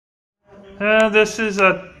This is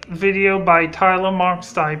a video by Tyler Mark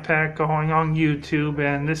Stipek going on YouTube,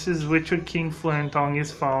 and this is Richard King Flint on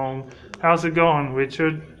his phone. How's it going,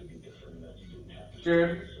 Richard?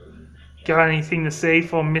 Good. Got anything to say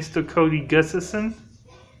for Mr. Cody Gustafson?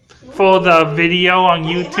 For the video on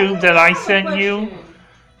YouTube that I sent you?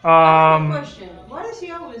 I have a question. Why does he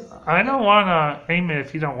always... I don't want to aim it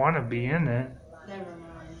if you don't want to be in it. Never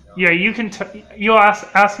mind. Yeah, you can. You'll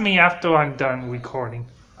ask me after I'm done recording.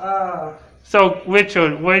 So,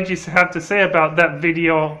 Richard, what did you have to say about that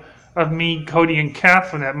video of me, Cody, and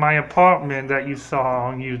Catherine at my apartment that you saw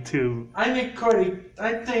on YouTube? I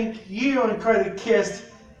think you and Cody kissed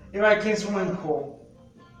in my kid's swimming pool.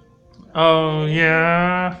 Oh,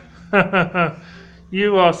 yeah?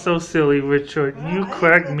 You are so silly, Richard. You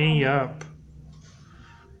crack me up.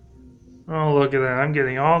 Oh, look at that. I'm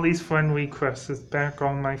getting all these friend requests back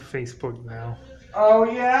on my Facebook now. Oh,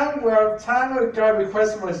 yeah? Well, Tyler got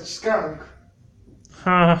requested my skunk.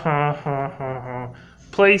 Ha ha ha ha ha.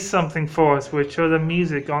 Play something for us, Richard. The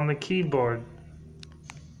music on the keyboard.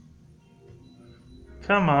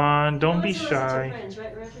 Come on, don't be shy. Friends,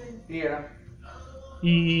 right, Richard? Yeah.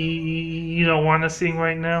 You don't want to sing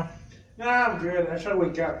right now? Nah, I'm good. I try to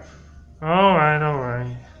wake up.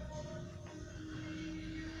 Alright.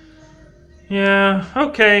 Yeah,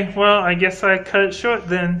 okay. Well, I guess I cut it short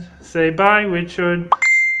then. Say bye, Richard.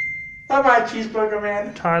 Bye-bye, cheeseburger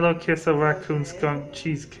man. Tyler kiss a raccoon skunk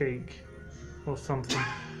cheesecake. Or something.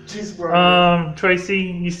 Cheeseburger. Tracy,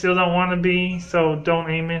 you still don't want to be, so don't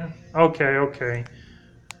aim it? Okay.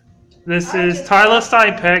 This is Tyler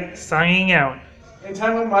Stipek signing out. And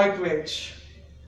Tyler Mike Rich.